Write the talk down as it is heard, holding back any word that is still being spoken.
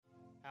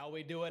How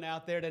we doing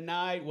out there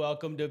tonight?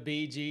 Welcome to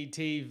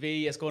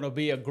BGTV. It's going to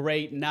be a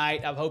great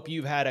night. I hope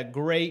you've had a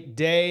great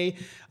day,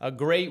 a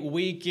great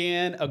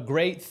weekend, a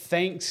great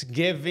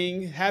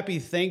Thanksgiving. Happy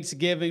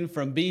Thanksgiving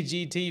from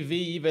BGTV,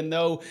 even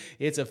though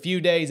it's a few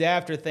days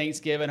after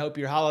Thanksgiving. Hope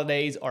your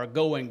holidays are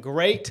going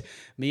great.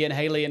 Me and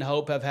Haley and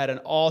Hope have had an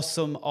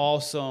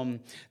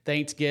awesome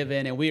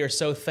Thanksgiving, and we are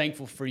so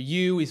thankful for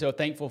you. We're so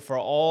thankful for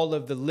all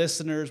of the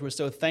listeners. We're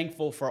so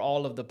thankful for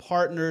all of the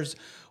partners.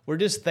 We're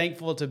just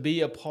thankful to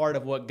be a part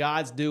of what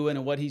God's doing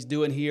and what He's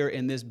doing here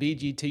in this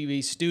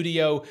BGTV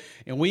studio.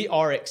 And we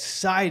are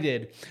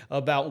excited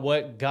about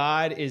what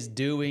God is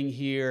doing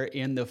here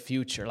in the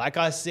future. Like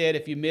I said,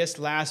 if you missed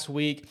last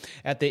week,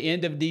 at the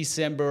end of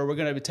December, we're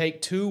going to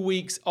take 2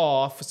 weeks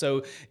off.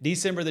 So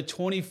December the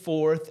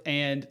 24th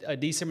and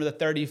December the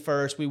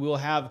 31st, we will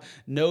have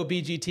no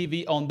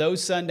BGTV on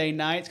those Sunday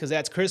nights because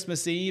that's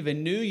Christmas Eve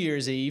and New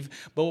Year's Eve.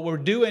 But what we're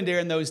doing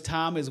during those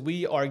times is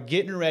we are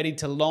getting ready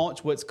to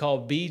launch what's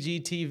called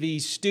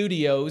BGTV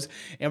Studios,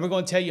 and we're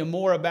going to tell you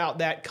more about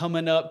that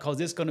coming up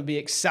because it's going to be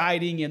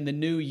exciting in the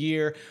new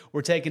year.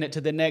 We're taking it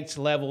to the next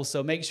level,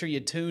 so make sure you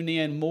tune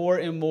in more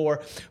and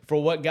more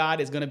for what God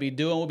is going to be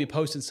doing. We'll be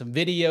posting some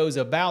videos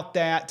about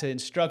that to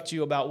instruct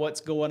you about what's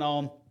going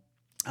on.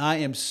 I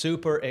am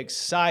super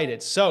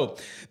excited. So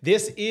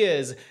this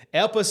is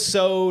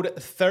episode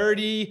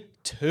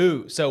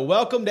 32. So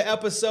welcome to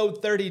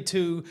episode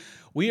 32.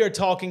 We are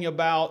talking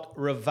about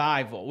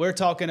revival. We're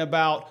talking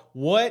about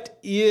what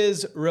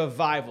is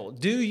revival.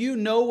 Do you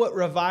know what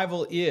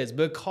revival is?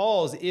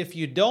 Because if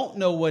you don't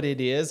know what it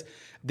is,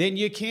 then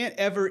you can't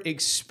ever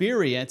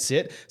experience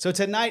it. So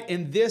tonight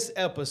in this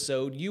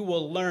episode, you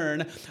will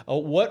learn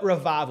what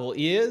revival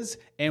is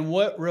and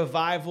what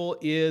revival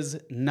is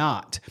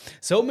not.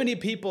 So many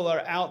people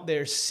are out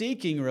there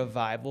seeking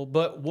revival,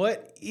 but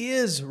what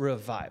is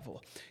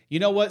revival? You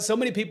know what? So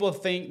many people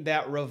think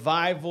that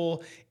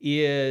revival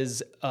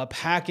is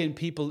packing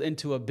people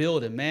into a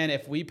building. Man,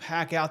 if we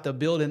pack out the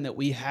building that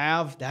we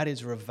have, that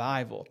is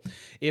revival.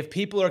 If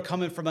people are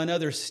coming from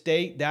another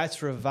state,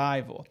 that's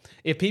revival.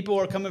 If people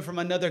are coming from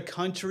another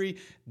country,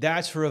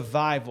 that's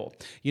revival.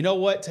 You know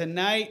what?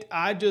 Tonight,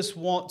 I just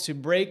want to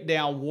break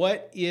down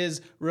what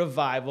is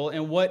revival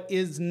and what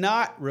is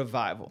not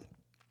revival.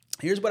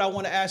 Here's what I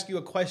want to ask you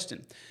a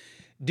question.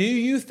 Do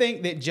you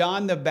think that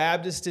John the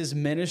Baptist's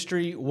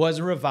ministry was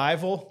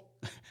revival?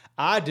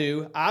 I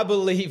do. I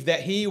believe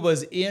that he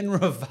was in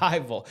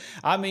revival.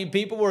 I mean,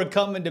 people were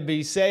coming to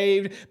be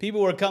saved.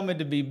 People were coming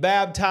to be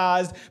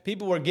baptized.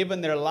 People were giving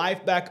their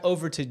life back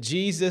over to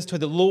Jesus, to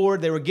the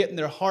Lord. They were getting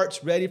their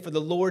hearts ready for the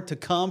Lord to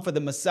come, for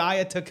the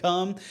Messiah to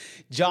come.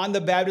 John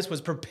the Baptist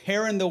was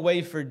preparing the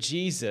way for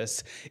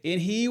Jesus, and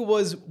he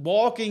was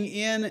walking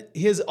in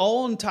his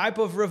own type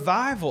of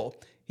revival.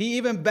 He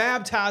even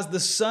baptized the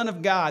Son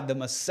of God, the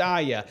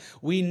Messiah.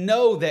 We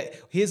know that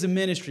his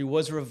ministry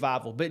was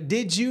revival. But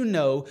did you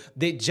know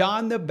that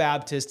John the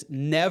Baptist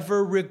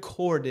never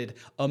recorded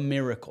a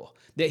miracle?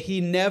 That he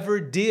never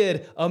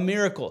did a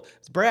miracle?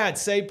 Brad,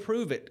 say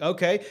prove it.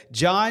 Okay.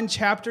 John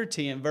chapter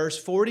 10,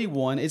 verse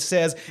 41, it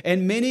says,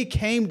 "And many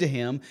came to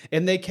him,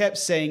 and they kept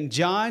saying,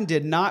 John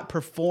did not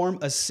perform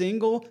a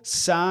single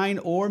sign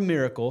or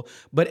miracle,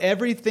 but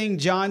everything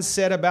John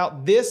said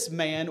about this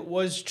man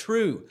was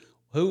true."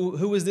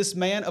 Who was this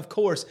man? Of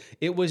course,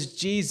 it was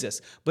Jesus.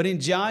 But in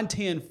John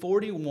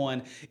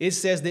 10:41, it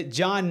says that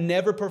John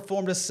never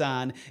performed a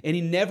sign and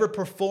he never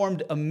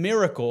performed a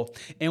miracle.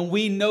 And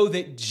we know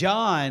that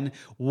John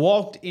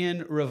walked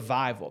in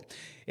revival.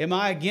 Am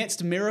I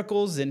against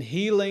miracles and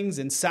healings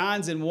and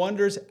signs and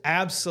wonders?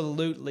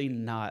 Absolutely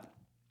not.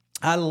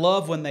 I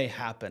love when they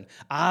happen.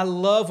 I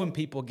love when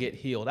people get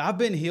healed. I've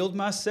been healed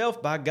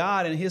myself by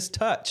God and His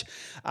touch.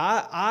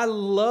 I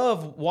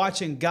love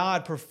watching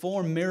God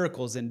perform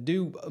miracles and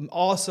do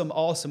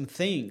awesome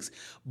things.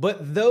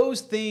 But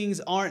those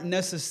things aren't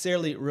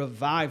necessarily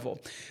revival.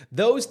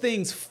 Those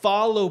things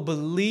follow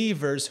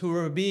believers who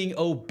are being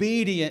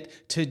obedient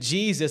to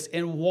Jesus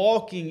and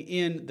walking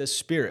in the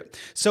Spirit.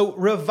 So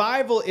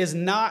revival is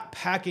not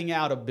packing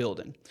out a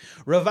building.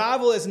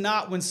 Revival is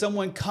not when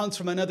someone comes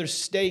from another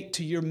state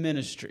to your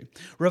ministry.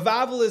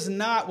 Revival is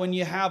not when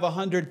you have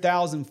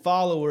 100,000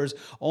 followers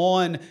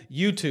on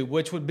YouTube,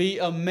 which would be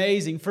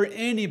amazing for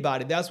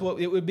anybody. That's what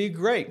it would be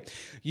great.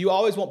 You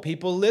always want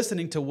people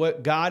listening to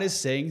what God is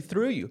saying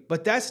through you,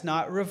 but that's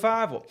not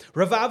revival.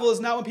 Revival is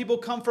not when people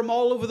come from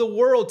all over the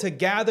world to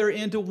gather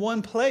into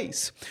one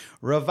place.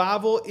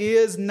 Revival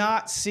is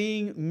not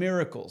seeing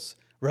miracles.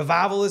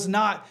 Revival is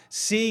not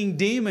seeing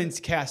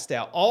demons cast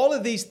out. All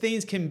of these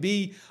things can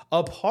be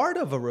a part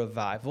of a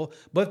revival,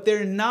 but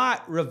they're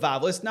not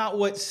revival. It's not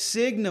what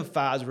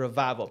signifies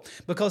revival.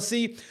 Because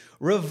see,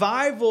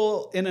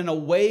 revival and an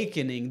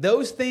awakening,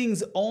 those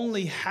things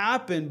only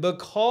happen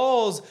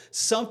because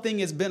something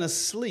has been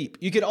asleep.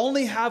 You can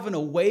only have an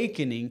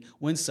awakening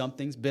when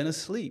something's been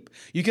asleep.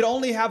 You can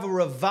only have a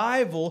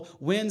revival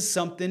when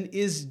something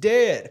is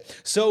dead.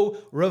 So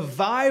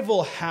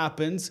revival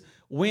happens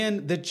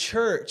when the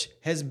church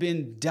has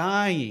been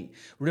dying.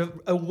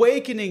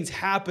 Awakenings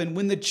happen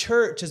when the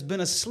church has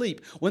been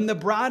asleep. When the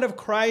bride of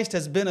Christ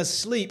has been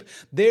asleep,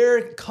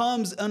 there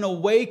comes an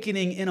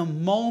awakening in a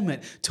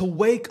moment to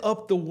wake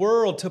up the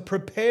world, to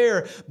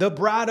prepare the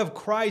bride of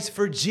Christ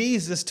for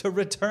Jesus to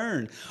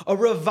return. A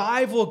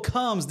revival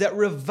comes that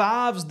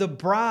revives the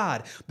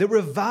bride, that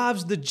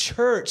revives the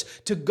church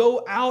to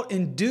go out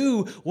and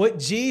do what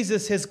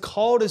Jesus has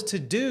called us to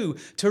do,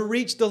 to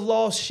reach the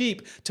lost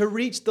sheep, to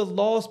reach the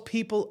lost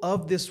people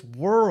of this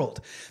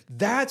world.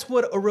 That's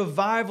what a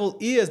revival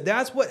is.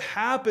 That's what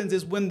happens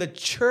is when the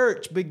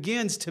church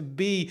begins to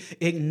be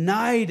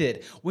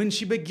ignited, when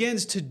she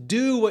begins to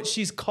do what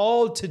she's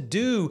called to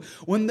do,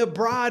 when the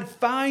bride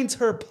finds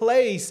her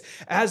place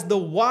as the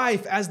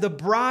wife, as the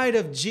bride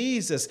of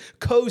Jesus,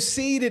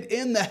 co-seated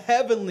in the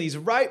heavenlies,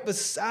 right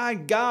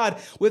beside God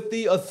with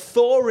the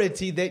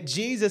authority that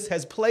Jesus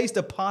has placed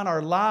upon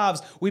our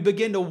lives. We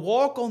begin to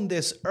walk on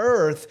this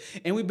earth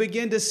and we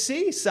begin to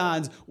see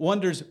signs,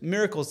 wonders,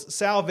 miracles,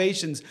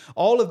 salvations,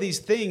 all of these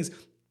things.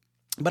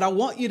 But I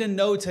want you to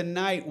know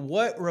tonight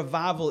what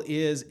revival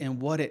is and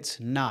what it's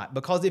not.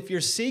 Because if you're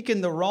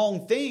seeking the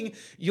wrong thing,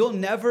 you'll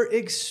never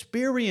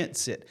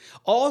experience it.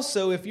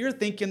 Also, if you're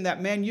thinking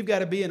that, man, you've got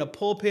to be in a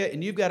pulpit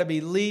and you've got to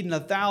be leading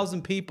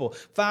 1,000 people,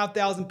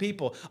 5,000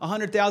 people,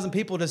 100,000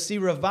 people to see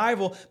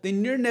revival,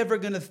 then you're never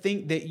going to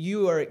think that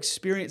you are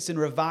experiencing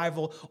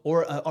revival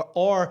or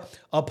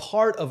a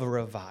part of a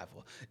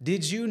revival.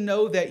 Did you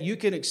know that you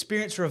can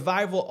experience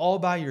revival all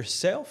by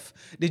yourself?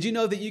 Did you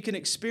know that you can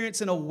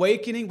experience an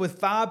awakening with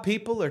 5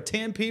 people or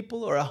 10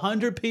 people or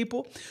 100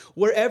 people?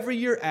 Wherever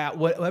you're at,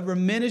 whatever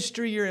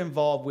ministry you're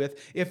involved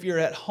with, if you're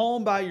at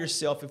home by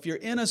yourself, if you're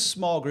in a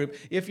small group,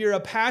 if you're a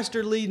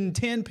pastor leading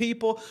 10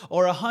 people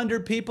or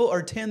 100 people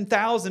or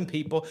 10,000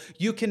 people,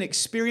 you can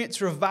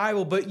experience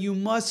revival, but you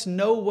must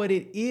know what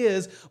it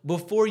is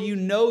before you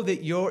know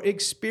that you're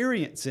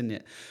experiencing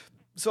it.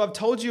 So I've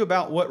told you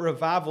about what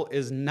revival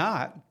is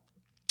not.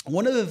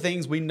 One of the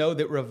things we know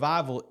that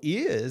revival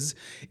is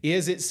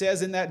it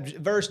says in that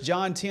verse,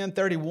 John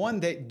 10:31,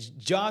 that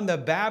John the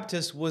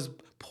Baptist was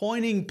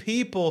pointing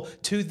people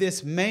to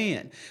this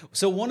man.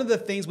 So one of the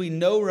things we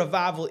know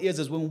revival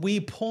is when we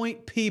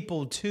point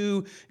people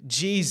to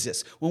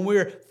Jesus, when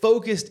we're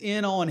focused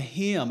in on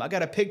him. I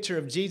got a picture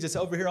of Jesus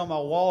over here on my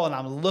wall and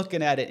I'm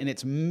looking at it and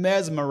it's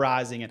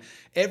mesmerizing. And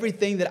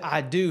everything that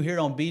I do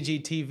here on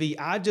BGTV,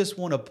 I just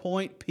want to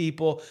point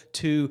people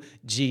to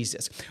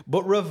Jesus.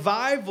 But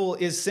revival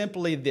is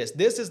simply this.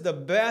 This is the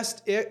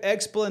best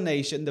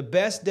explanation, the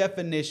best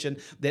definition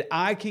that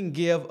I can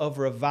give of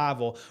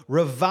revival.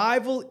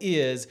 Revival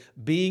is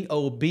being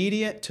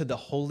obedient to the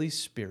Holy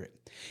Spirit.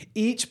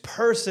 Each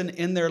person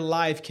in their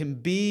life can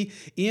be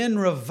in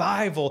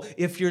revival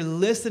if you're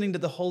listening to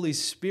the Holy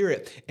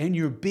Spirit and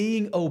you're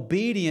being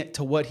obedient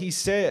to what he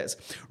says.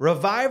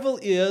 Revival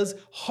is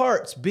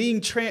hearts being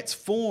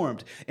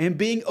transformed and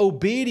being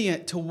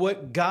obedient to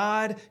what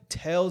God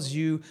tells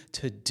you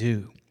to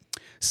do.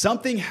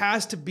 Something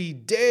has to be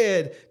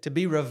dead to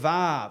be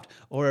revived,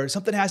 or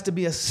something has to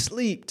be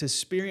asleep to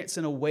experience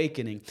an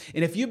awakening.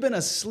 And if you've been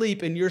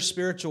asleep in your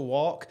spiritual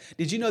walk,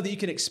 did you know that you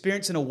can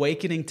experience an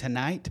awakening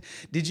tonight?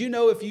 Did you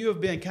know if you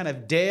have been kind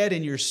of dead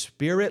in your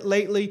spirit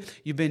lately,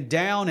 you've been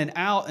down and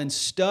out and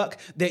stuck,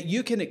 that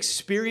you can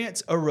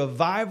experience a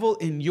revival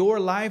in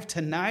your life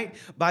tonight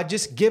by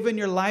just giving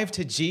your life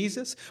to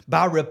Jesus,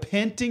 by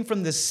repenting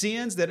from the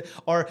sins that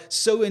are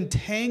so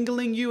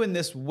entangling you in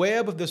this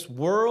web of this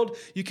world?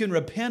 You can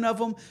repent of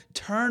them,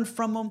 turn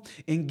from them,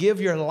 and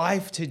give your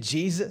life to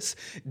Jesus.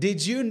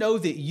 Did you know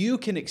that you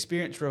can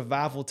experience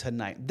revival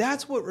tonight?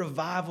 That's what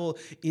revival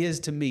is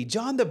to me.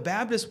 John the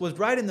Baptist was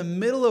right in the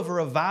middle of a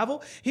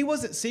revival. He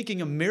wasn't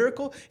seeking a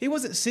miracle. He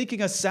wasn't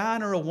seeking a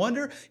sign or a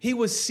wonder. He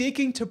was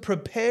seeking to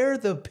prepare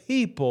the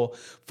people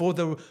for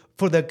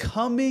the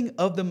coming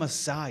of the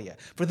Messiah,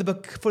 for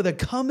the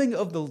coming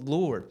of the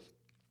Lord.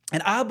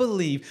 And I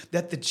believe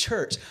that the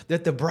church,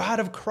 that the bride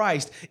of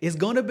Christ is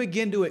going to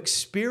begin to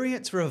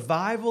experience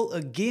revival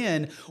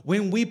again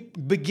when we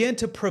begin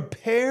to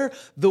prepare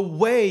the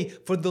way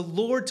for the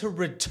Lord to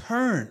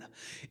return.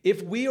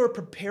 If we are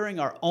preparing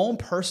our own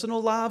personal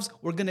lives,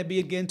 we're going to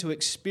begin to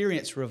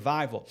experience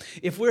revival.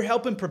 If we're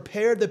helping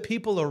prepare the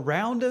people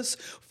around us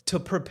to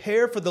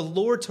prepare for the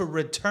Lord to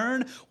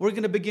return, we're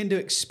going to begin to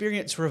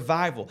experience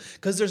revival.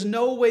 Because there's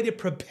no way to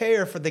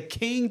prepare for the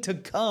King to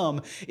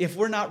come if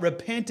we're not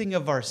repenting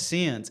of our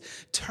sins,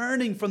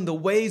 turning from the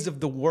ways of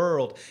the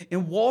world,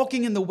 and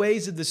walking in the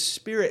ways of the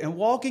Spirit, and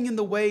walking in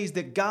the ways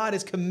that God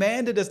has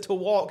commanded us to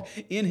walk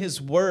in His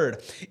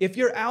Word. If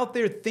you're out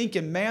there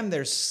thinking, man,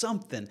 there's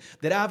something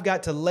that I've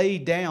got to lay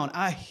down.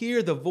 I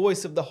hear the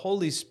voice of the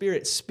Holy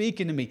Spirit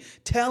speaking to me,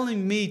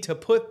 telling me to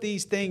put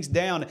these things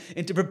down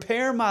and to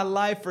prepare my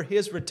life for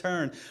His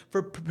return,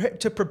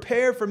 to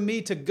prepare for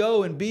me to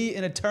go and be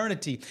in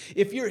eternity.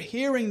 If you're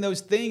hearing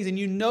those things and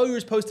you know you're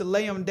supposed to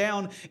lay them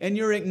down and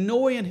you're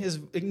ignoring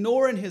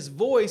His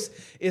voice,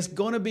 it's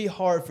going to be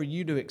hard for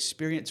you to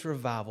experience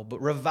revival. But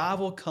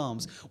revival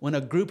comes when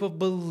a group of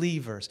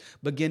believers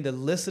begin to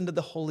listen to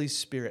the Holy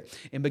Spirit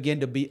and begin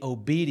to be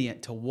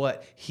obedient to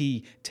what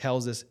He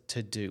tells us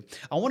to do.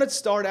 I want to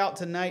start out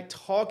tonight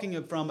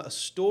talking from a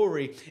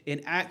story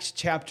in Acts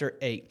chapter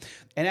 8.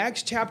 In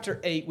Acts chapter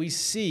 8, we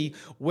see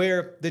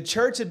where the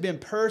church had been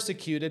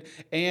persecuted,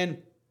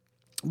 and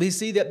we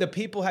see that the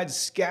people had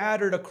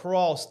scattered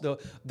across the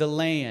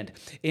land.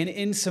 And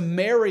in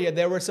Samaria,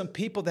 there were some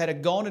people that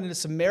had gone into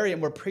Samaria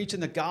and were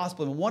preaching the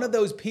gospel. And one of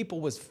those people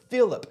was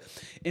Philip.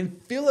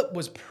 And Philip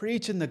was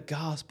preaching the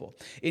gospel.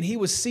 And he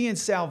was seeing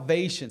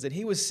salvations. And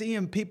he was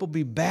seeing people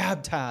be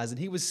baptized. And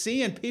he was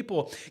seeing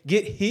people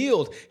get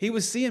healed. He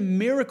was seeing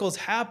miracles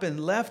happen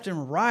left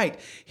and right.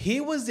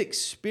 He was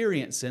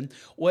experiencing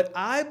what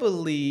I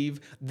believe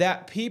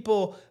that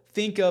people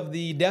think of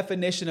the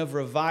definition of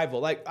revival.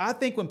 Like, I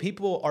think when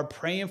people are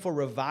praying for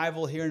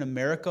revival here in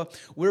America,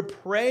 we're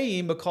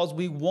praying because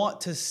we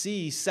want to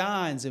see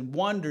signs and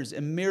wonders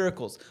and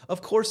miracles.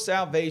 Of course,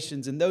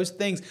 salvations and those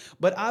things.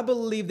 But I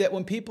believe that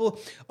when people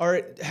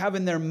are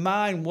having their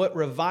mind what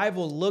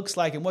revival looks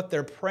like and what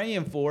they're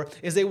praying for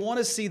is they want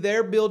to see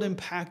their building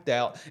packed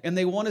out, and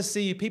they want to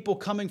see people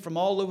coming from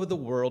all over the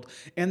world,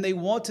 and they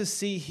want to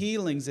see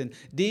healings and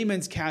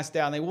demons cast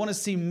out, and they want to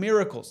see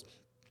miracles.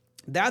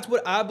 That's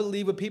what I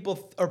believe when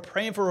people are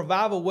praying for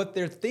revival, what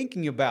they're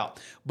thinking about.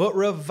 But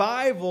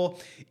revival,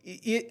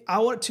 I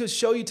want to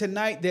show you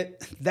tonight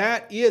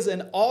that is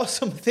an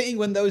awesome thing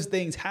when those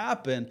things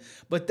happen,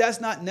 but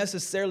that's not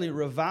necessarily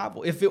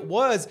revival. If it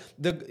was,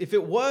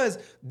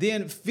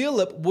 then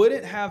Philip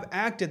wouldn't have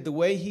acted the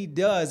way he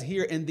does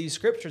here in these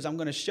scriptures I'm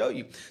going to show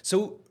you.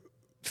 So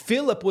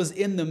Philip was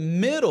in the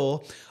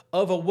middle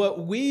of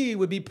what we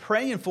would be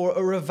praying for,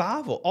 a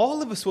revival.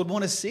 All of us would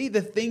want to see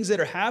the things that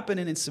are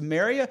happening in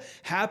Samaria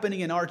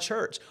happening in our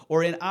church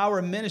or in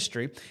our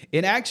ministry.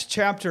 In Acts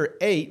chapter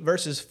 8,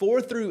 verses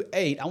 4 through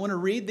 8, I want to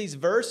read these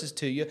verses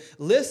to you,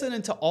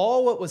 listening to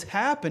all what was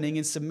happening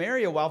in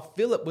Samaria while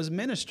Philip was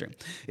ministering.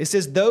 It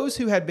says, those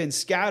who had been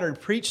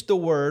scattered preached the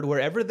word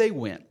wherever they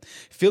went.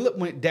 Philip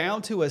went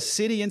down to a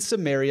city in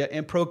Samaria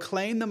and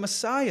proclaimed the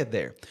Messiah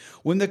there.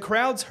 When the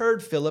crowds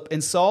heard Philip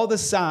and saw the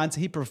signs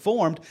he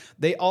performed,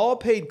 they all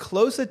paid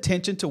close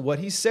attention to what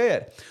he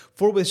said.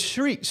 For with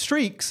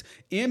shrieks,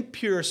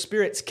 impure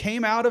spirits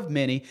came out of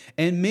many,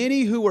 and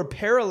many who were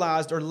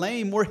paralyzed or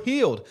lame were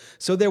healed.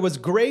 So there was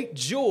great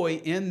joy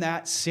in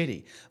that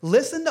city.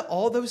 Listen to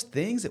all those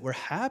things that were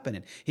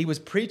happening. He was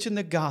preaching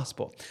the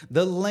gospel.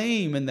 The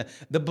lame and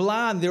the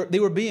blind, they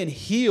were being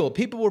healed.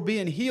 People were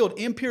being healed.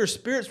 Impure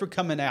spirits were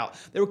coming out.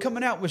 They were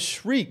coming out with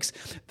shrieks.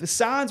 The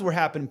signs were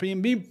happening,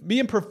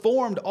 being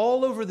performed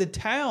all over the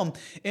town,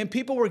 and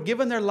people were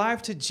giving their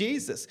life to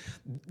Jesus.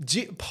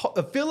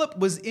 Philip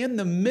was in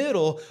the middle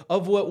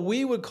of what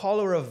we would call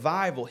a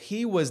revival.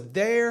 He was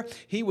there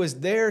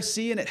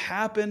seeing it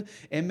happen,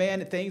 and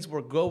man, things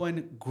were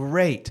going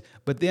great.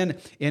 But then,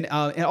 and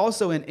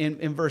also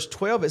in verse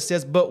 12, it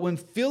says, but when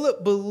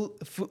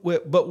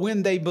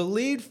they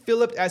believed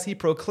Philip as he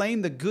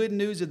proclaimed the good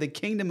news of the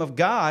kingdom of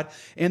God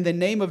in the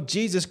name of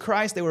Jesus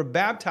Christ, they were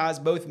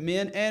baptized, both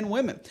men and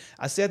women.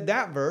 I said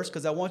that verse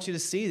because I want you to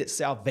see that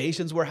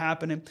salvations were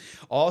happening.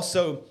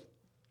 Also,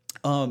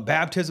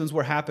 baptisms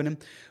were happening.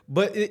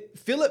 But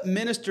Philip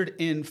ministered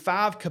in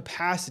 5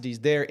 capacities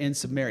there in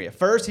Samaria.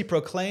 First, he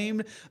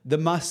proclaimed the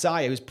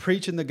Messiah. He was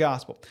preaching the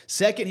gospel.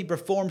 Second, he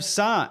performed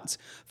signs.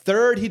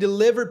 Third, he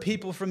delivered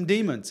people from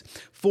demons.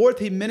 Fourth,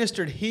 he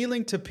ministered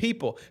healing to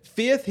people.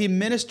 Fifth, he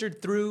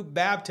ministered through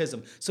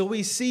baptism. So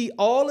we see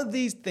all of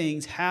these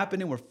things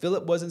happening where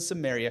Philip was in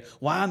Samaria.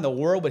 Why in the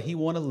world would he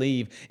want to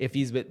leave if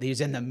he's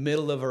in the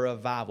middle of a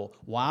revival?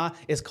 Why?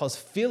 It's because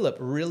Philip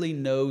really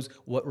knows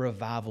what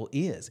revival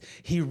is.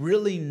 He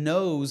really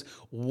knows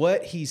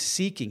what he's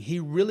seeking. He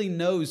really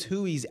knows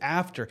who he's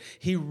after.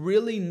 He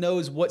really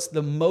knows what's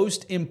the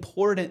most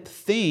important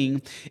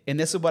thing. And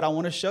this is what I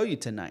want to show you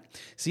tonight.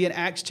 See, in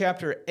Acts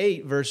chapter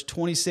 8, verse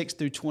 26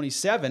 through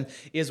 27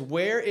 is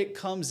where it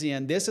comes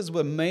in. This is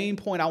the main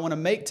point I want to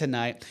make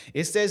tonight.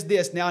 It says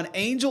this, now an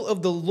angel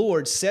of the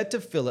Lord said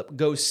to Philip,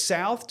 go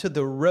south to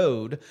the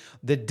road,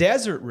 the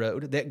desert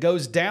road that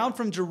goes down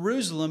from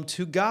Jerusalem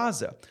to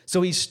Gaza.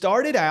 So he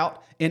started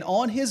out, and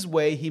on his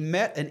way he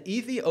met an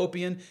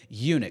Ethiopian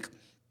eunuch.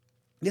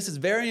 This is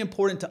very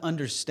important to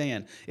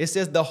understand. It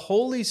says the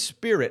Holy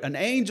Spirit, an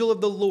angel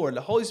of the Lord,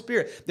 the Holy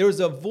Spirit, there was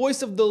a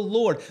voice of the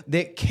Lord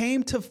that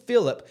came to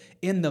Philip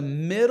in the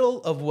middle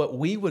of what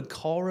we would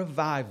call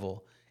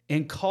revival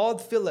and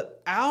called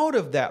Philip out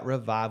of that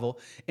revival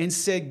and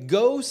said,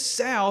 go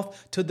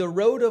south to the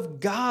road of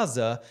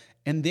Gaza,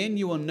 and then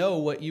you will know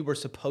what you were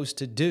supposed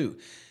to do.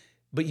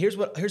 But here's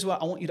what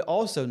I want you to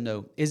also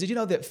know is, did you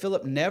know that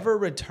Philip never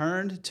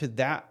returned to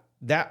that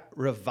that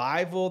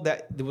revival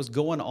that was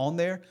going on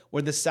there,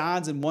 where the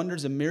signs and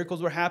wonders and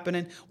miracles were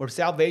happening, where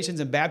salvations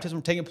and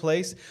baptisms were taking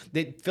place,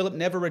 that Philip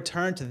never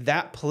returned to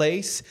that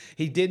place.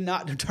 He did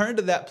not return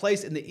to that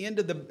place. At the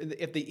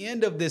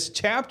end of this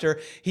chapter,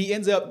 he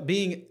ends up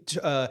being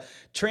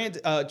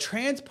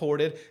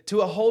transported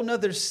to a whole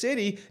nother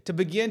city to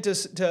begin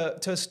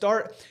to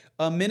start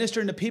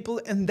ministering to people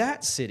in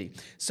that city.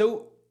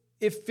 So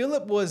if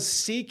Philip was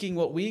seeking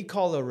what we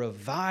call a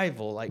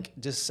revival, like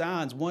just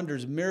signs,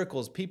 wonders,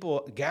 miracles,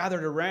 people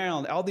gathered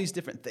around, all these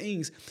different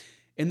things,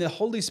 and the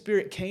Holy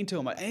Spirit came to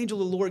him, an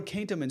angel of the Lord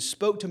came to him and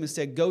spoke to him and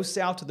said, go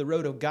south to the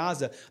road of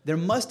Gaza, there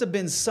must have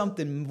been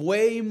something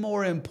way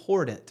more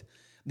important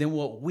than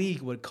what we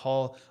would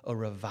call a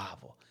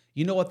revival.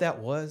 You know what that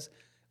was?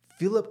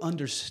 Philip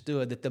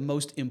understood that the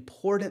most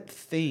important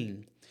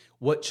thing,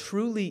 what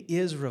truly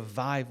is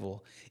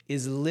revival,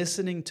 is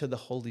listening to the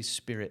Holy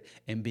Spirit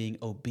and being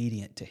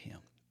obedient to Him.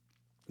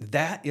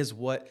 That is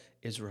what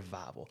is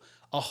revival.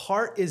 A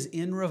heart is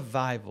in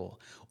revival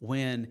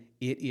when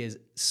it is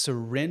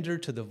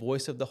surrendered to the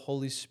voice of the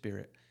Holy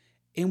Spirit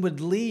and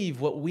would leave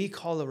what we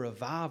call a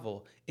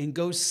revival and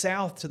go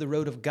south to the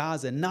road of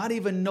Gaza, not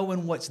even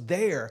knowing what's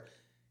there,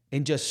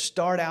 and just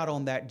start out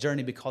on that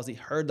journey because he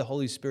heard the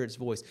Holy Spirit's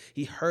voice.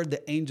 He heard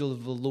the angel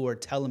of the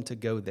Lord tell him to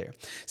go there.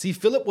 See,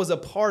 Philip was a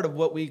part of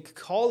what we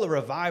call a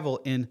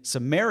revival in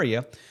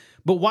Samaria,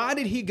 but why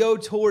did he go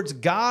towards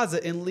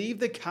Gaza and leave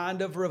the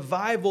kind of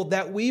revival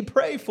that we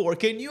pray for?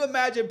 Can you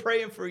imagine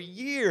praying for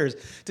years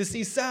to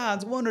see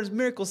signs, wonders,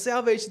 miracles,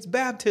 salvations,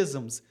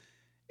 baptisms,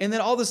 and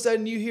then all of a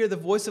sudden you hear the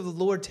voice of the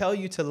Lord tell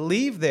you to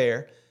leave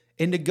there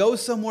and to go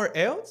somewhere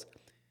else?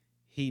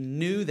 He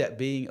knew that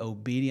being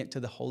obedient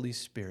to the Holy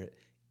Spirit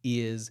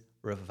is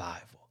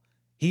revival.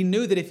 He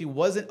knew that if he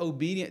wasn't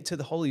obedient to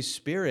the Holy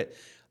Spirit,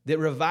 that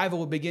revival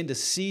would begin to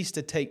cease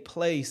to take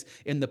place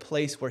in the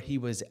place where he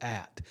was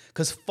at.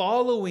 Because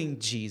following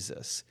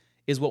Jesus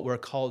is what we're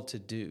called to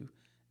do.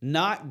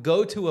 Not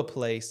go to a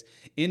place,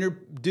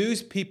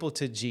 introduce people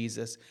to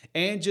Jesus,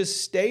 and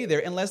just stay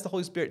there unless the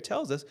Holy Spirit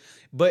tells us,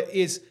 but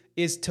is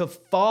to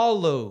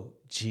follow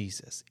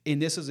Jesus.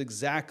 And this is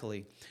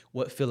exactly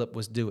what Philip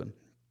was doing.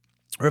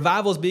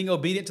 Revival is being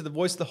obedient to the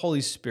voice of the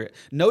Holy Spirit.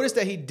 Notice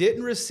that he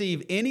didn't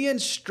receive any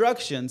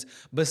instructions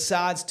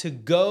besides to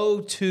go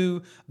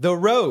to the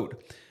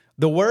road.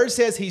 The word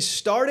says he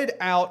started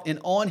out, and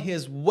on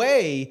his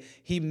way,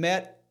 he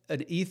met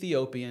an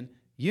Ethiopian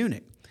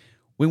eunuch.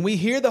 When we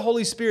hear the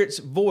Holy Spirit's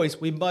voice,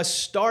 we must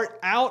start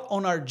out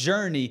on our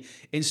journey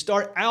and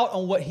start out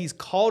on what He's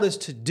called us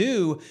to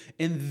do,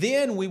 and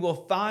then we will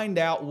find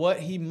out what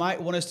He might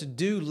want us to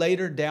do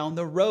later down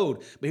the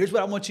road. But here's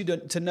what I want you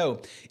to know.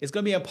 It's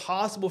going to be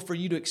impossible for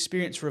you to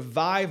experience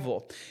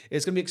revival.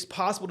 It's going to be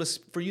possible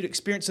for you to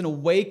experience an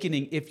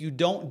awakening if you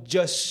don't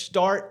just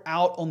start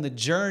out on the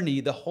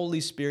journey the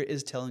Holy Spirit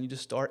is telling you to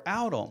start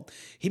out on.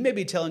 He may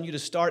be telling you to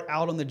start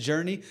out on the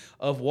journey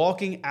of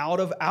walking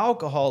out of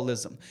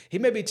alcoholism. He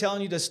may be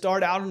telling you to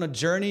start out on a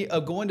journey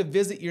of going to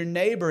visit your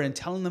neighbor and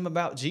telling them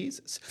about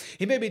Jesus.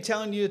 He may be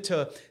telling you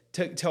to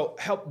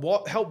help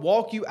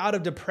walk you out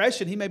of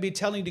depression. He may be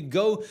telling you to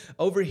go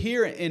over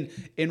here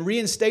and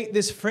reinstate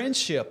this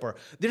friendship. Or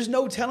there's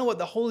no telling what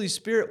the Holy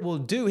Spirit will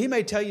do. He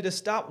may tell you to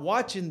stop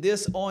watching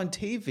this on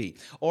TV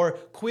or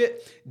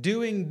quit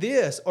doing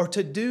this or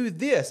to do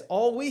this.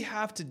 All we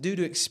have to do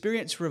to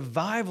experience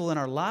revival in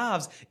our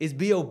lives is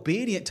be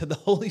obedient to the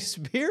Holy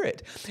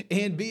Spirit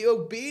and be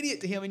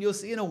obedient to Him, and you'll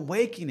see an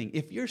awakening.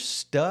 If you're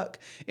stuck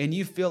and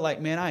you feel like,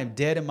 man, I am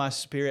dead in my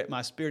spirit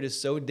is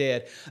so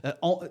dead,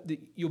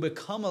 you'll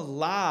become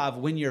alive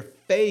when your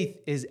faith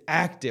is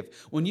active.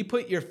 When you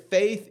put your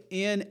faith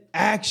in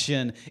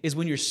action is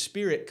when your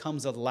spirit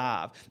comes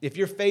alive. If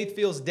your faith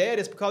feels dead,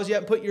 it's because you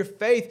haven't put your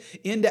faith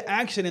into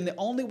action. And the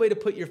only way to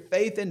put your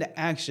faith into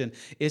action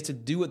is to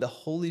do what the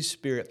Holy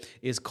Spirit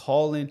is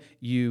calling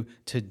you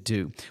to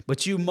do.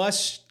 But you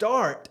must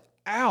start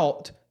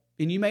out,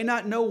 and you may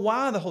not know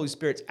why the Holy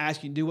Spirit's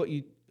asking you to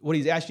do what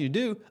He's asked you to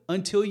do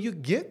until you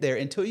get there,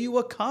 until you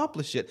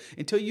accomplish it,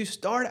 until you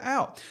start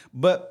out.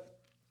 But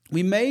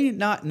we may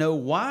not know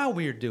why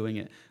we're doing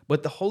it,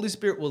 but the Holy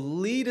Spirit will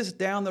lead us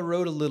down the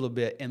road a little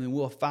bit, and then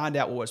we'll find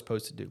out what we're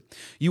supposed to do.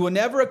 You will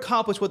never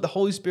accomplish what the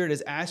Holy Spirit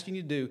is asking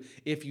you to do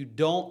if you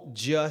don't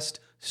just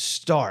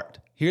start.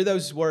 Hear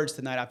those words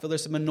tonight. I feel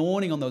there's some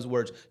anointing on those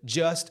words.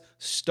 Just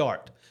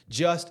start.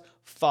 Just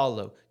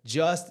follow.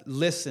 Just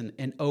listen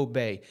and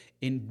obey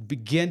and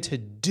begin to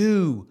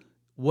do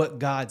what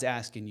God's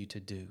asking you to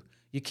do.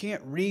 You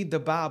can't read the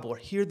Bible or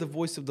hear the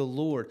voice of the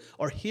Lord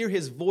or hear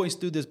His voice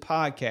through this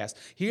podcast,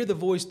 hear the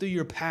voice through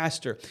your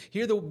pastor,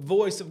 hear the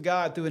voice of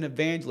God through an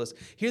evangelist,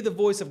 hear the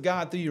voice of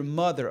God through your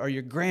mother or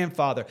your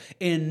grandfather,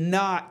 and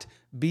not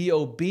be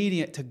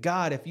obedient to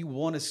God if you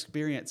want to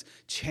experience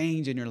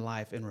change in your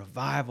life and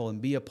revival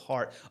and be a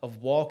part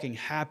of walking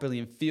happily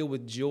and filled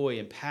with joy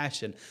and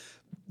passion.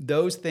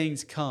 Those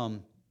things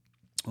come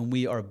when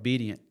we are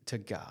obedient to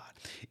God.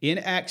 In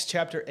Acts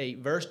chapter 8,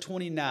 verse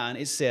 29,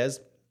 it says,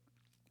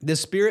 the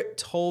Spirit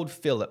told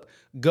Philip,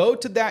 go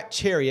to that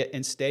chariot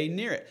and stay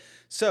near it.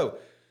 So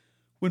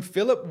When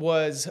Philip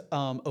was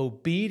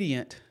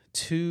obedient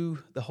to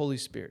the Holy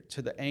Spirit,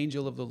 to the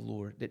angel of the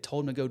Lord that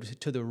told him to go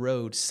to the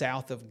road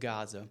south of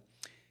Gaza,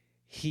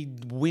 he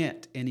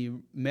went and he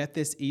met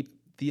this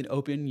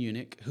Ethiopian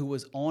eunuch who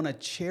was on a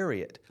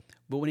chariot.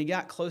 But when he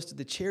got close to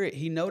the chariot,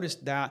 he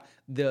noticed that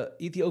the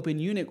Ethiopian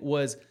eunuch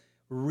was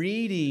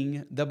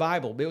reading the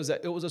Bible. It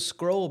was a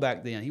scroll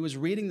back then. He was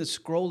reading the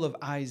scroll of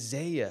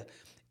Isaiah.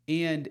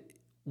 And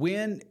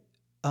when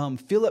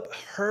Philip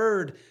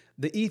heard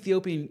the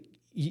Ethiopian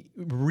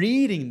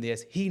reading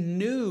this, he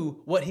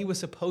knew what he was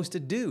supposed to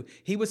do.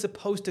 He was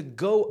supposed to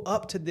go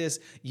up to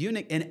this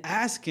eunuch and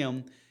ask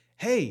him,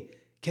 hey,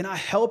 can I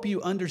help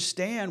you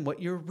understand what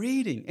you're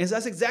reading? And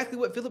that's exactly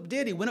what Philip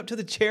did. He went up to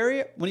the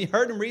chariot. When he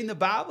heard him reading the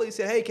Bible, he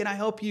said, hey, can I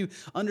help you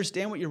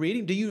understand what you're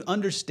reading? Do you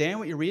understand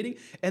what you're reading?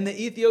 And the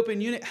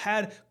Ethiopian eunuch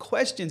had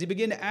questions. He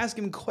began to ask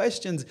him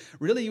questions.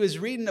 Really, he was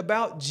reading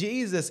about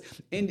Jesus.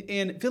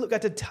 And Philip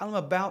got to tell him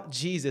about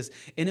Jesus.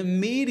 And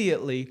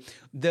immediately,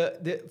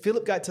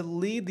 Philip got to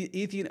lead the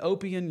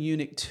Ethiopian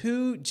eunuch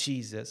to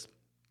Jesus.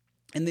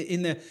 And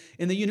the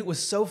eunuch was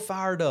so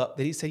fired up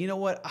that he said, you know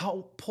what,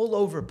 I'll pull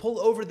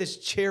over this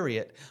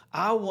chariot.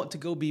 I want to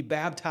go be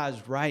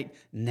baptized right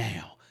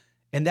now.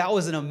 And that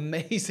was an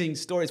amazing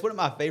story. It's one of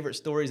my favorite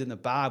stories in the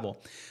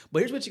Bible. But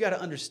here's what you got to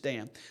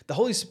understand. The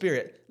Holy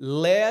Spirit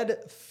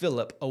led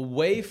Philip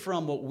away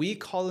from what we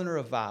call in a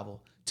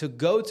revival to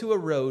go to a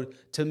road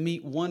to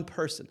meet one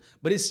person.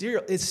 But it's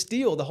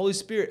still the Holy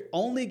Spirit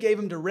only gave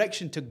him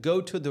direction to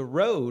go to the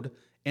road,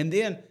 and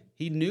then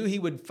he knew he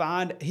would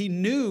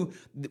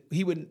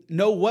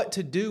know what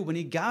to do when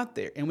he got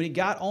there. And when he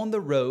got on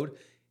the road,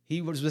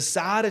 he was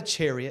beside a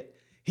chariot.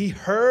 He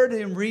heard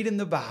him reading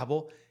the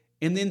Bible,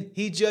 and then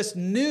he just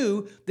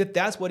knew that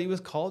that's what he was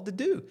called to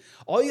do.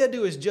 All you got to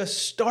do is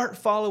just start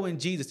following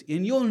Jesus,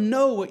 and you'll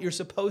know what you're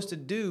supposed to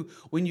do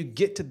when you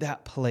get to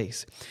that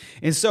place.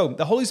 And so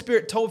the Holy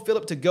Spirit told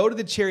Philip to go to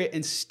the chariot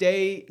and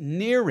stay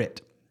near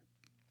it.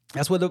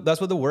 That's what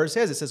the word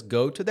says. It says,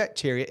 go to that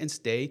chariot and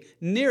stay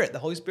near it. The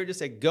Holy Spirit just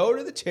said, go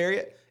to the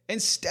chariot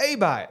and stay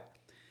by it.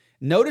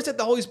 Notice that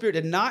the Holy Spirit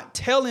did not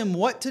tell him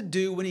what to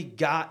do when he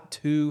got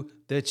to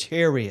the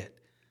chariot.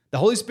 The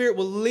Holy Spirit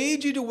will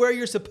lead you to where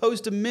you're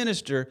supposed to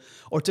minister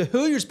or to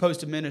who you're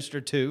supposed to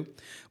minister to,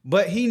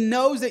 but he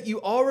knows that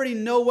you already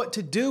know what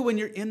to do when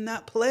you're in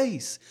that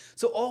place.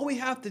 So all we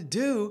have to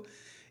do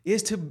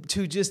is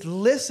to just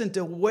listen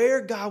to where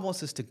God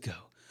wants us to go,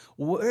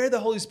 where the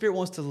Holy Spirit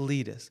wants to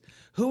lead us,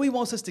 who he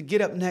wants us to get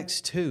up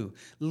next to.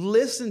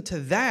 Listen to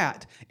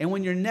that, and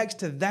when you're next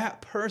to that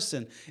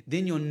person,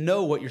 then you'll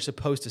know what you're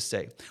supposed to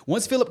say.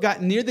 Once Philip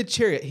got near the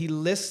chariot, he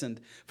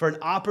listened for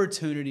an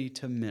opportunity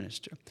to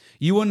minister.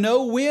 You will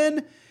know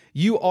when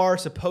you are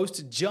supposed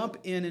to jump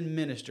in and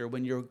minister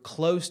when you're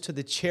close to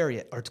the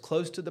chariot or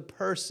close to the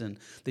person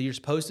that you're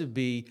supposed to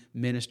be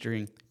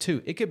ministering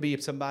to. It could be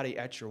somebody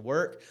at your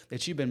work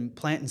that you've been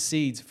planting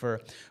seeds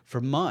for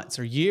months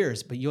or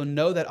years, but you'll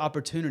know that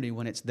opportunity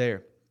when it's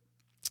there.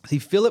 See,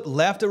 Philip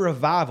left a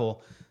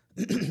revival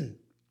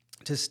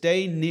to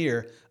stay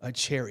near a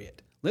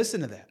chariot.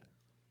 Listen to that.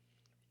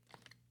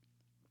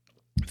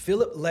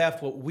 Philip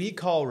left what we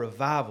call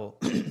revival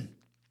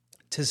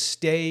to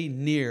stay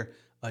near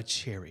a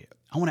chariot.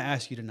 I want to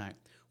ask you tonight,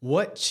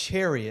 what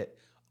chariot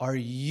are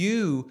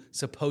you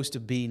supposed to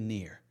be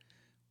near?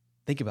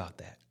 Think about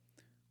that.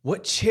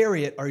 What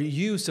chariot are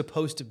you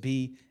supposed to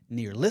be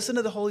near? Listen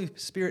to the Holy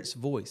Spirit's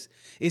voice.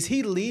 Is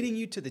he leading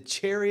you to the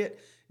chariot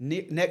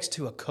next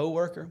to a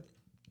coworker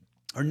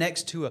or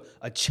next to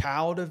a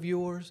child of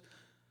yours?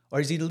 Or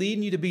is he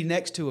leading you to be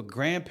next to a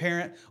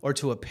grandparent or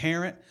to a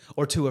parent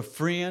or to a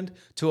friend,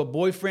 to a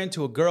boyfriend,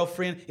 to a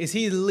girlfriend? Is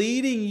he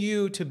leading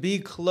you to be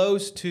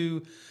close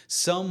to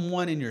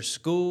someone in your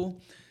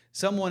school,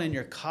 someone in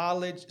your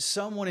college,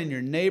 someone in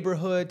your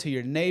neighborhood, to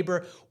your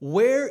neighbor?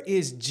 Where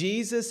is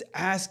Jesus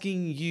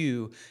asking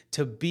you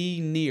to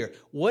be near?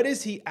 What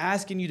is he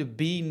asking you to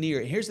be near?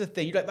 And here's the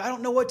thing. You're like, I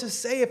don't know what to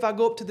say if I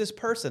go up to this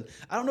person.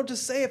 I don't know what to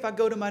say if I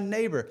go to my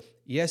neighbor.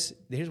 Yes,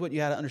 here's what you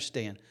got to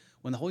understand.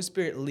 When the Holy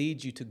Spirit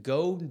leads you to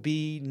go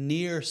be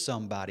near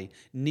somebody,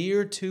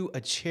 near to a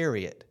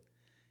chariot,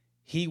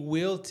 he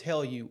will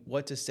tell you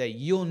what to say.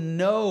 You'll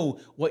know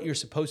what you're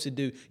supposed to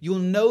do. You'll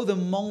know the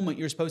moment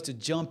you're supposed to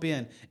jump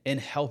in and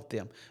help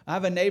them. I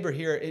have a neighbor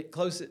here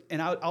close,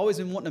 and I've always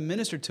been wanting to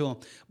minister to them,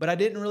 but I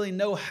didn't really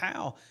know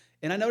how.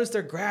 And I noticed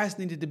their grass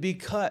needed to be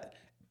cut.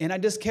 And I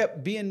just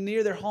kept being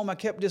near their home. I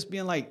kept just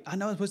being like, I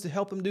know I'm supposed to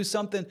help them do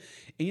something.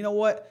 And you know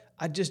what?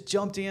 I just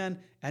jumped in.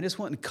 I just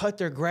went and cut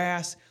their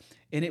grass.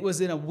 And it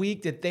was in a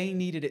week that they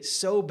needed it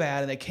so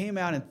bad. And they came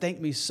out and thanked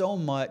me so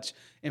much.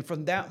 And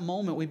from that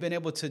moment, we've been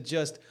able to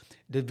just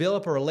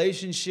develop a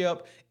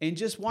relationship and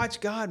just watch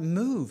God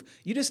move.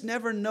 You just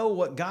never know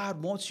what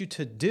God wants you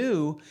to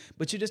do,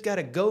 but you just got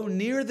to go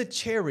near the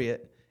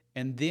chariot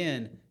and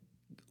then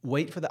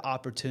wait for the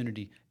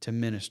opportunity to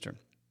minister.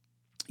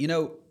 You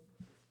know,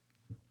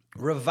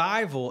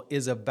 revival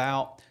is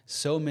about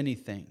so many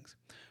things.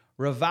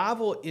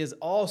 Revival is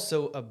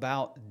also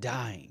about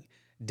dying.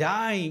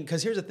 Dying,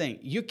 because here's the thing,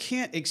 you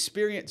can't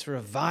experience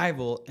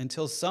revival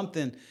until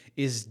something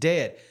is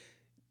dead.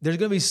 There's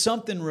going to be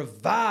something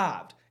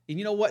revived. And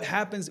you know what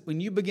happens when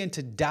you begin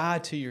to die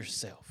to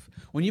yourself?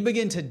 When you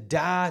begin to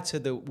die to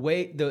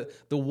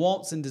the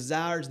wants and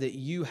desires that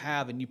you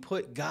have, and you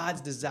put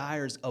God's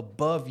desires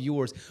above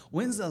yours,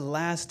 when's the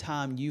last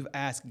time you've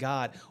asked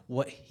God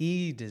what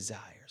He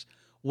desires?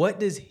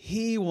 What does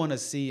He want to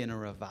see in a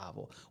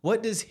revival?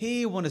 What does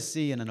He want to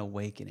see in an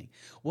awakening?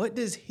 What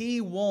does He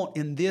want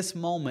in this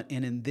moment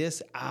and in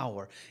this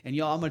hour? And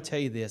y'all, I'm going to tell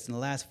you this, in the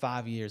last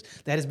 5 years,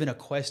 that has been a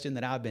question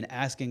that I've been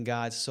asking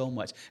God so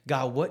much.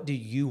 God, what do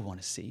you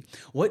want to see?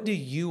 What do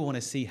you want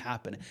to see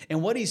happen?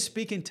 And what He's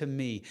speaking to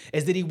me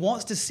is that He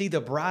wants to see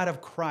the bride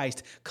of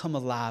Christ come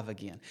alive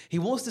again. He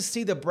wants to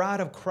see the bride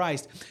of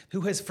Christ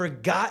who has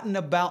forgotten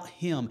about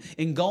Him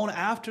and gone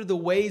after the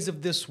ways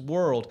of this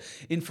world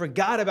and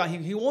forgot about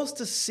Him. He wants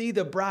to see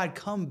the bride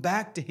come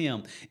back to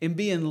Him and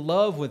be in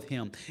love with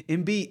Him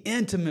and be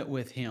intimate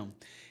with Him.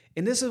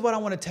 And this is what I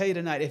want to tell you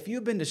tonight. If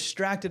you've been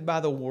distracted by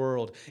the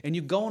world and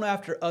you've gone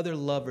after other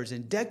lovers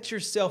and decked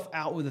yourself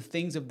out with the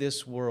things of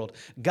this world,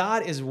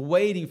 God is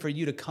waiting for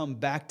you to come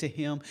back to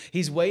Him.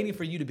 He's waiting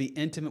for you to be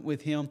intimate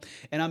with Him.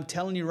 And I'm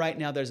telling you right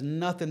now, there's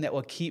nothing that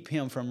will keep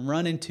Him from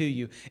running to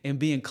you and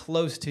being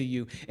close to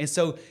you. And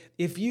so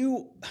if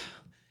you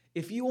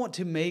want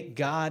to make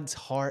God's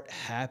heart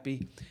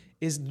happy,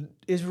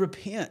 is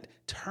repent.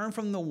 Turn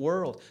from the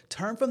world.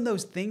 Turn from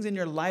those things in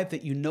your life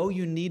that you know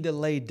you need to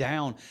lay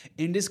down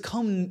and just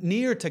come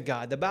near to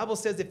God. The Bible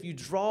says if you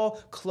draw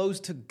close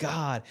to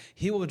God,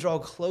 He will draw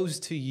close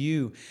to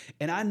you.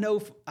 And I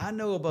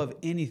know above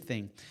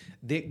anything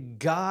that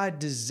God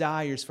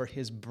desires for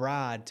His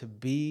bride to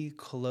be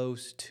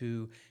close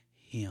to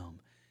Him.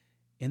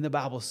 In the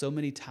Bible, so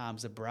many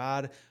times the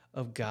bride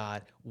of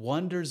God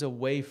wanders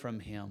away from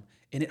Him,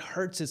 and it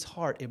hurts His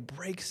heart. It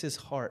breaks His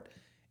heart.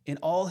 And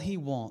all He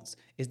wants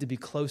is to be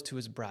close to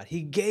His bride.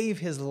 He gave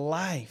His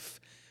life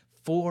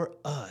for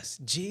us.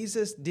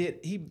 Jesus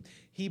did.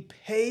 He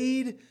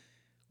paid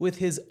with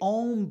His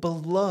own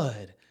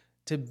blood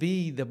to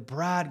be the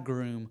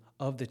bridegroom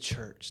of the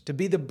church, to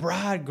be the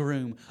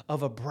bridegroom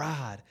of a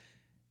bride.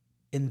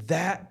 And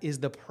that is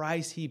the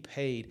price He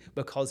paid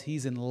because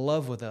He's in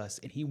love with us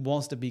and He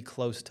wants to be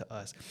close to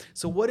us.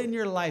 So what in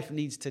your life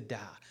needs to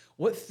die?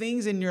 What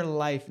things in your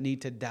life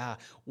need to die?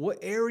 What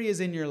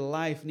areas in your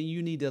life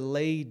you need to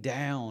lay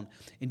down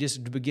and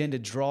just begin to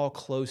draw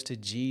close to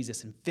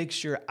Jesus and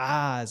fix your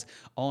eyes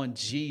on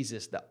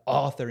Jesus, the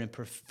author and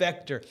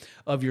perfecter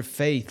of your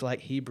faith,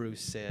 like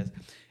Hebrews says.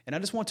 And I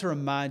just want to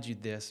remind you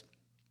this,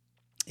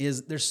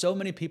 is there's so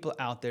many people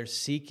out there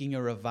seeking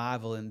a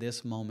revival in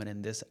this moment,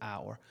 in this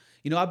hour.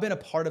 You know, I've been a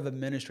part of a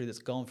ministry that's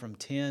gone from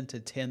 10 to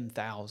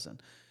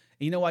 10,000.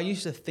 You know, I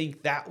used to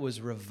think that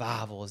was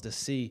revival, is to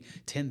see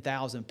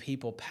 10,000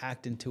 people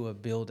packed into a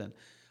building.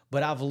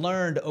 But I've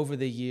learned over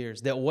the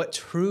years that what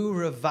true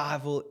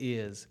revival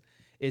is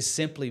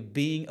simply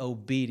being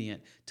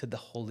obedient to the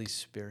Holy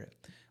Spirit.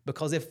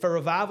 Because if a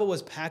revival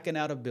was packing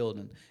out a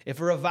building, if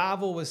a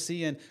revival was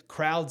seeing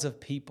crowds of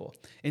people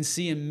and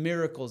seeing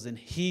miracles and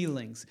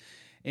healings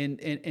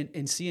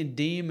and seeing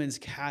demons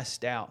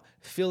cast out,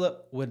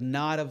 Philip would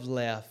not have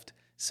left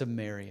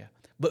Samaria.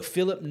 But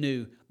Philip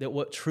knew that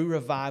what true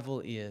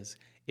revival is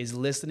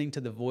listening to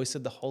the voice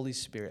of the Holy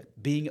Spirit,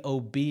 being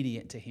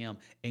obedient to Him,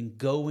 and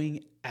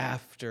going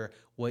after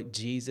what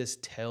Jesus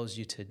tells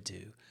you to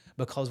do.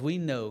 Because we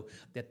know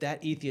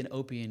that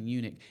Ethiopian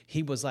eunuch,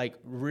 he was like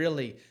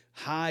really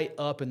high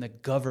up in the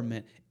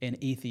government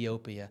in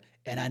Ethiopia.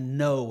 And I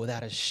know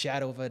without a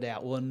shadow of a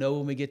doubt, we'll know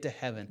when we get to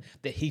heaven,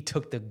 that he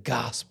took the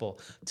gospel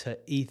to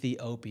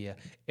Ethiopia.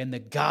 And the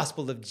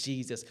gospel of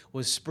Jesus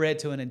was spread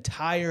to an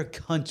entire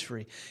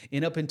country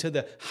and up into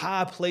the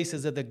high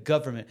places of the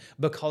government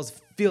because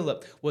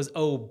Philip was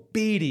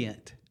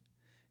obedient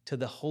to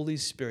the Holy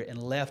Spirit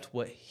and left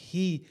what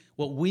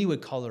we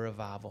would call a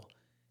revival.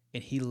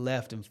 And he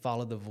left and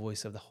followed the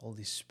voice of the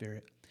Holy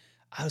Spirit.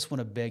 I just want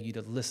to beg you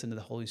to listen to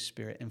the Holy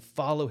Spirit and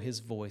follow His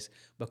voice,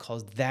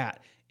 because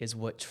that is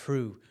what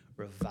true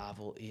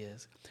revival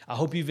is. I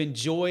hope you've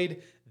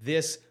enjoyed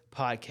this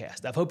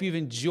podcast. I hope you've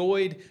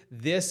enjoyed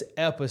this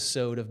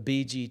episode of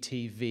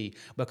BGTV,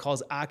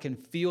 because I can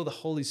feel the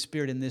Holy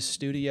Spirit in this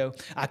studio.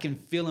 I can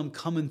feel Him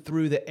coming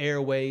through the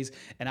airways,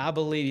 and I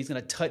believe He's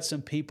going to touch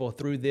some people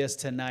through this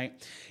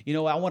tonight. You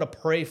know, I want to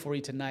pray for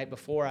you tonight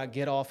before I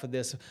get off of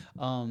this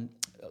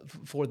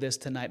for this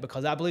tonight,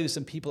 because I believe there's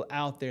some people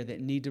out there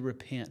that need to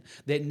repent,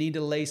 that need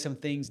to lay some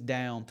things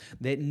down,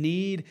 that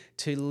need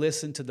to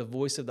listen to the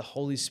voice of the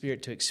Holy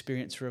Spirit to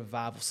experience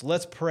revival. So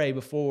let's pray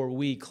before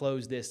we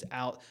close this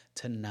out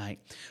tonight.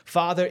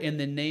 Father, in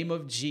the name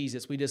of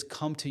Jesus, we just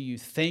come to you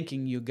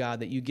thanking you, God,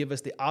 that you give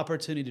us the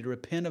opportunity to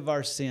repent of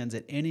our sins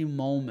at any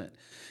moment.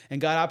 And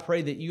God, I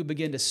pray that you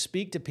begin to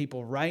speak to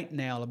people right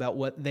now about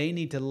what they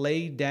need to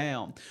lay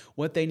down,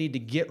 what they need to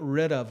get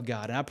rid of,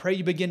 God. And I pray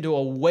you begin to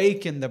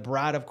awaken the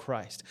bride of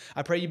Christ.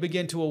 I pray you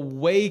begin to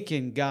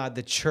awaken, God,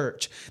 the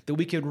church, that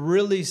we could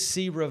really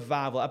see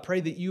revival. I pray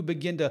that you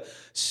begin to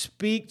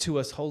speak to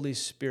us, Holy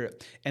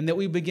Spirit, and that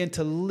we begin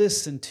to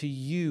listen to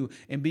you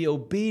and be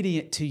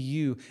obedient to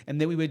you, and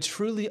that we would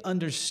truly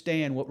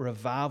understand what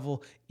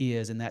revival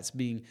is, and that's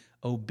being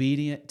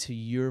obedient to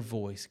your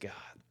voice, God.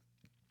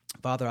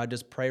 Father, I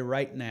just pray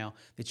right now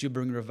that you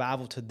bring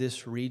revival to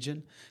this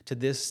region, to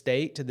this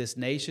state, to this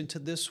nation, to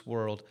this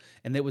world,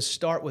 and that would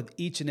start with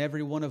each and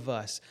every one of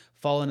us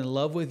falling in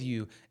love with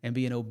you and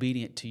being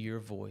obedient to your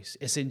voice.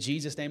 It's in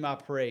Jesus' name I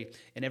pray.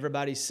 And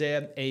everybody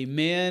said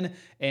amen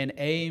and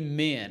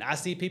amen. I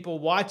see people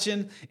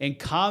watching and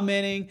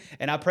commenting,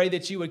 and I pray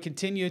that you would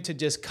continue to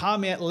just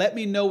comment. Let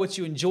me know what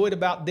you enjoyed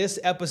about this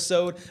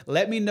episode.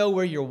 Let me know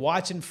where you're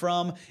watching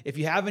from. If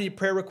you have any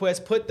prayer requests,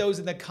 put those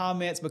in the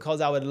comments,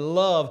 because I would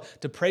love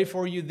to pray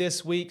for you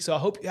this week. So I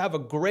hope you have a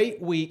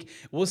great week.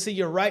 We'll see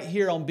you right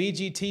here on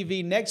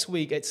BGTV next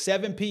week at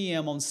 7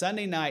 p.m. on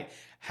Sunday night.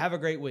 Have a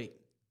great week.